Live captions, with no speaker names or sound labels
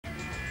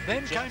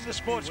Then came the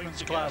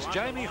Sportsman's class.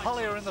 Jamie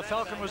Hollier in the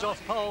Falcon was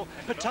off pole,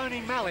 but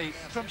Tony Malley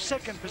from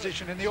second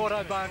position in the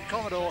Autobahn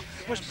Commodore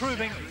was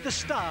proving the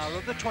star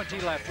of the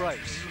 20-lap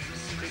race.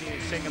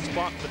 Second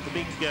spot with the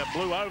big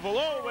blue oval.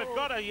 Oh, we've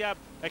got a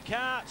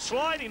car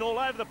sliding all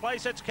over the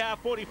place. That's car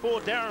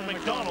 44, Darren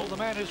McDonald. The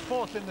man who's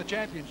fourth in the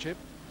championship.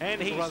 And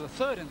he's rather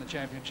third in the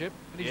championship,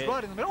 and he's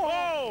right in the middle.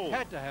 Oh,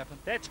 had to happen.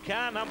 That's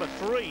car number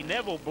 3.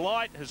 Neville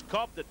Blight has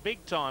copped it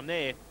big time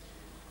there.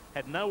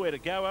 Had nowhere to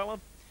go,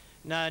 Alan.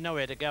 No,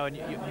 nowhere to go, and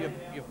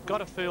you've got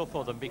to feel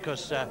for them,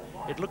 because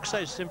it looks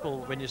so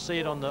simple when you see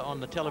it on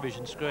the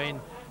television screen.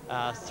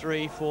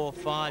 3, 4,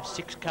 5,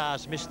 6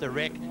 cars miss the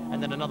wreck,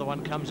 and then another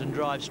one comes and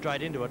drives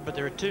straight into it. But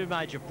there are two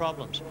major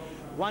problems.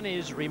 One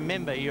is,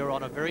 remember, you're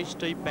on a very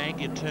steep bank,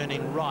 you're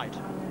turning right.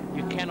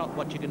 You cannot,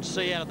 what you can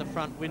see out of the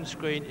front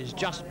windscreen is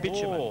just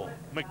bitumen. Oh,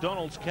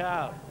 McDonald's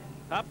car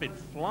up in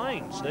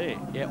flames there.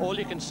 Yeah, all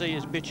you can see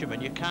is bitumen.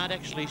 You can't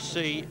actually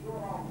see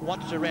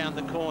what's around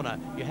the corner.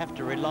 You have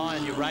to rely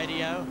on your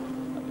radio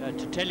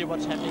to tell you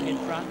what's happening in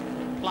front.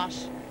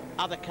 Plus,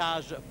 other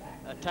cars are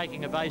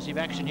taking evasive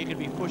action. You can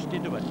be pushed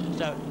into it.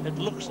 So it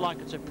looks like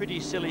it's a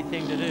pretty silly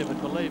thing to do, but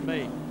believe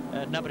me,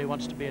 nobody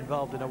wants to be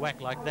involved in a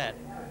whack like that.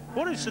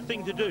 What is the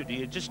thing to do? Do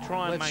you just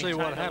try and maintain the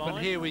line? Let's see what happened.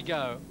 Line? Here we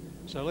go.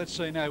 So let's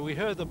see now. We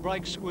heard the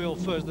brake squeal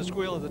first, the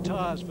squeal of the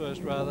tyres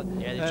first, rather.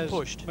 Yeah, it's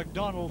pushed.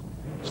 McDonald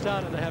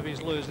started to have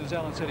his loose, and as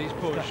Alan said, he's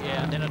pushed.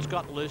 Yeah, and then it's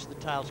got loose. The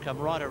tails come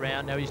right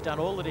around. Now he's done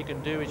all that he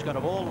can do. He's got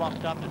them all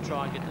locked up to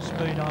try and get the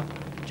speed off.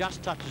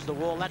 Just touches the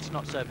wall. That's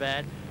not so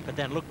bad. But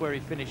then look where he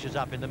finishes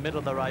up, in the middle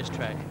of the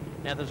racetrack.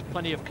 Now there's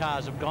plenty of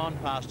cars have gone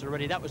past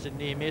already. That was a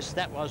near miss.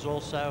 That was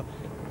also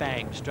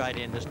bang, straight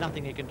in. There's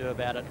nothing he can do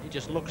about it. He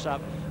just looks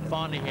up.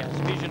 Finally, he has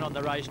vision on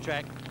the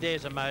racetrack.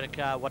 There's a motor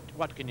car.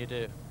 What can you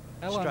do?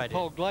 Alan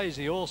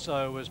Polglasi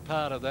also was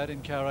part of that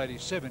in car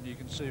 87, you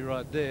can see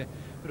right there,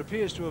 but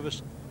appears to have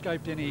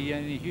escaped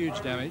any huge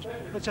damage.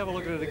 Let's have a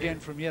look at it again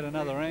from yet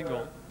another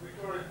angle.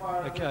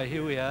 Okay,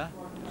 here we are.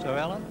 So,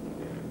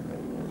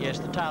 Alan? Yes,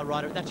 the tail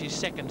rider, that's his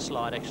second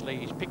slide, actually.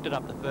 He's picked it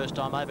up the first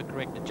time,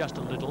 overcorrected just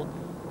a little.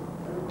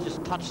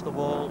 Just touched the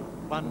wall.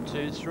 1,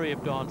 2, 3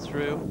 have gone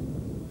through.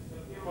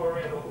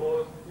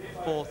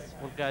 Fourth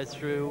will go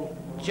through,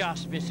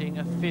 just missing.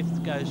 A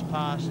fifth goes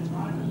past.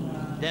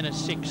 Then a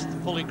sixth,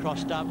 fully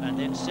crossed up, and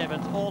then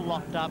seventh, all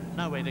locked up,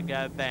 nowhere to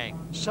go, bang.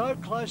 So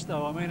close,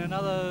 though. I mean,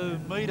 another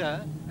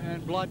metre,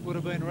 and Blight would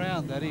have been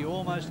around that. He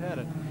almost had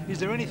it. Is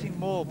there anything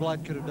more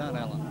Blight could have done,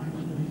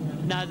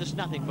 Alan? No, there's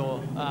nothing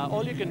more.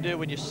 All you can do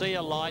when you see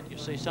a light, you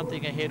see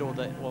something ahead, or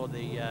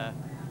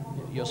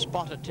your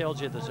spotter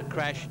tells you there's a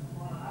crash,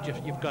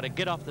 you've got to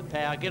get off the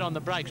power, get on the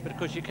brakes, but of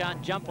course you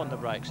can't jump on the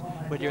brakes.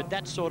 When you're at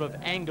that sort of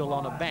angle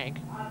on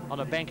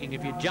a banking,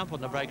 if you jump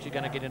on the brakes, you're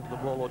going to get into the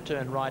wall or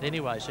turn right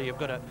anyway. So you've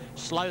got to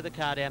slow the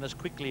car down as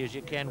quickly as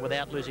you can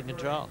without losing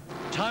control.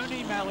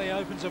 Tony Malley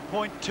opens a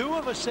 0.2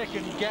 of a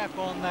second gap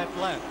on that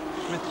lap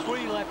with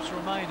 3 laps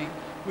remaining,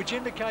 which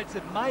indicates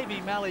that maybe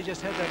Malley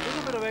just had that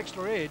little bit of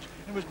extra edge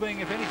and was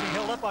being, if anything,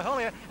 held up by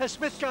Hollier. As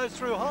Smith goes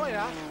through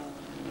Hollier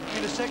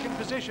into second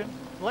position,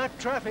 lap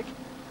traffic.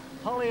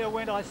 Hollier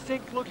went, I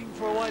think, looking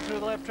for a way through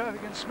the lap traffic,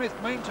 and Smith,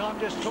 meantime,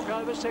 just took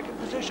over second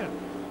position.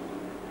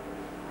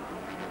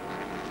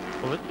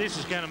 Well, this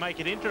is going to make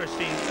it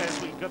interesting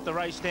as we've got the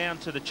race down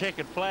to the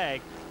checkered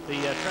flag. The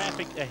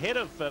traffic ahead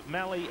of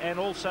Malley and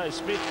also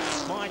Smith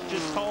might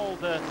just hold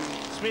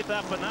Smith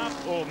up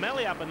enough, or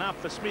Malley up enough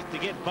for Smith to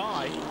get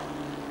by.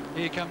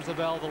 Here comes the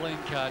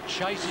Valvoline car,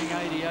 chasing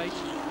 88,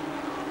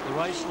 the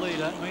race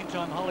leader.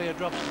 Meantime, Hollier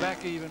drops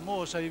back even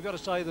more, so you've got to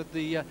say that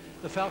the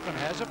Falcon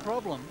has a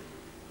problem.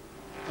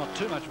 Not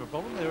too much of a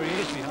problem. There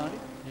he is behind him.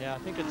 Yeah, I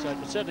think it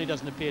certainly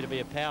doesn't appear to be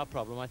a power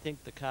problem. I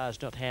think the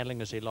car's not handling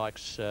as he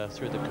likes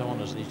through the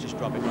corners, and he's just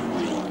dropping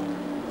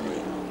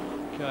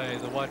one. Okay,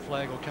 the white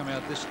flag will come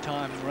out this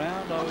time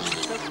round. I was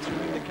expecting to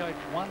indicate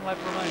 1 lap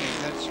remaining.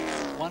 That's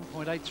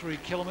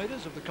 1.83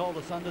 kilometres of the Calder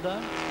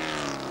Thunderdome.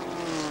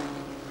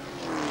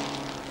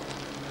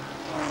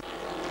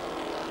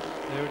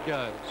 There it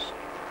goes.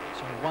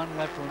 So 1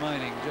 lap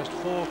remaining. Just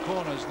 4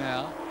 corners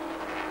now,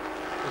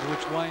 with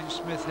which Wayne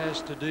Smith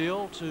has to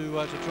deal to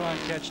try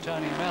and catch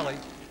Tony Malley.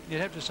 You'd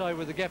have to say,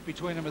 with the gap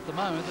between them at the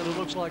moment, that it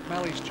looks like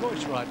Malley's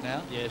choice right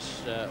now.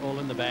 Yes, all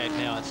in the bag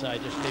now, I'd say.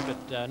 Just keep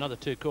it another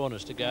 2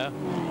 corners to go.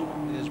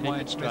 There's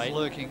Wayne Smith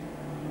lurking.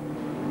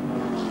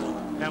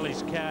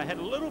 Malley's car had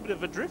a little bit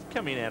of a drift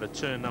coming out of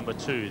turn number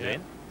 2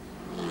 then.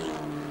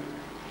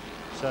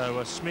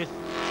 So Smith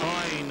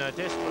trying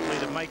desperately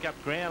to make up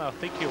ground. I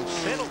think he'll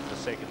settle for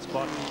second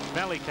spot.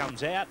 Malley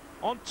comes out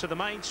onto the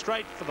main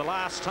straight for the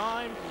last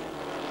time.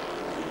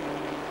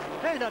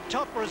 And a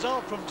top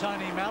result from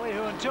Tony Malley,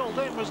 who until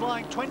then was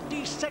lying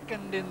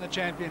 22nd in the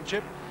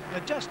championship.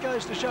 It just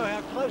goes to show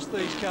how close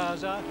these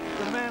cars are,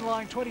 that a man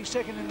lying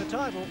 22nd in the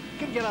title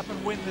can get up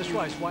and win this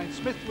race. Wayne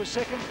Smith was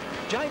second,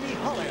 Jamie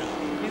Hollier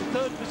in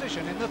third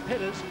position in the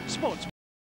Petters Sportsman.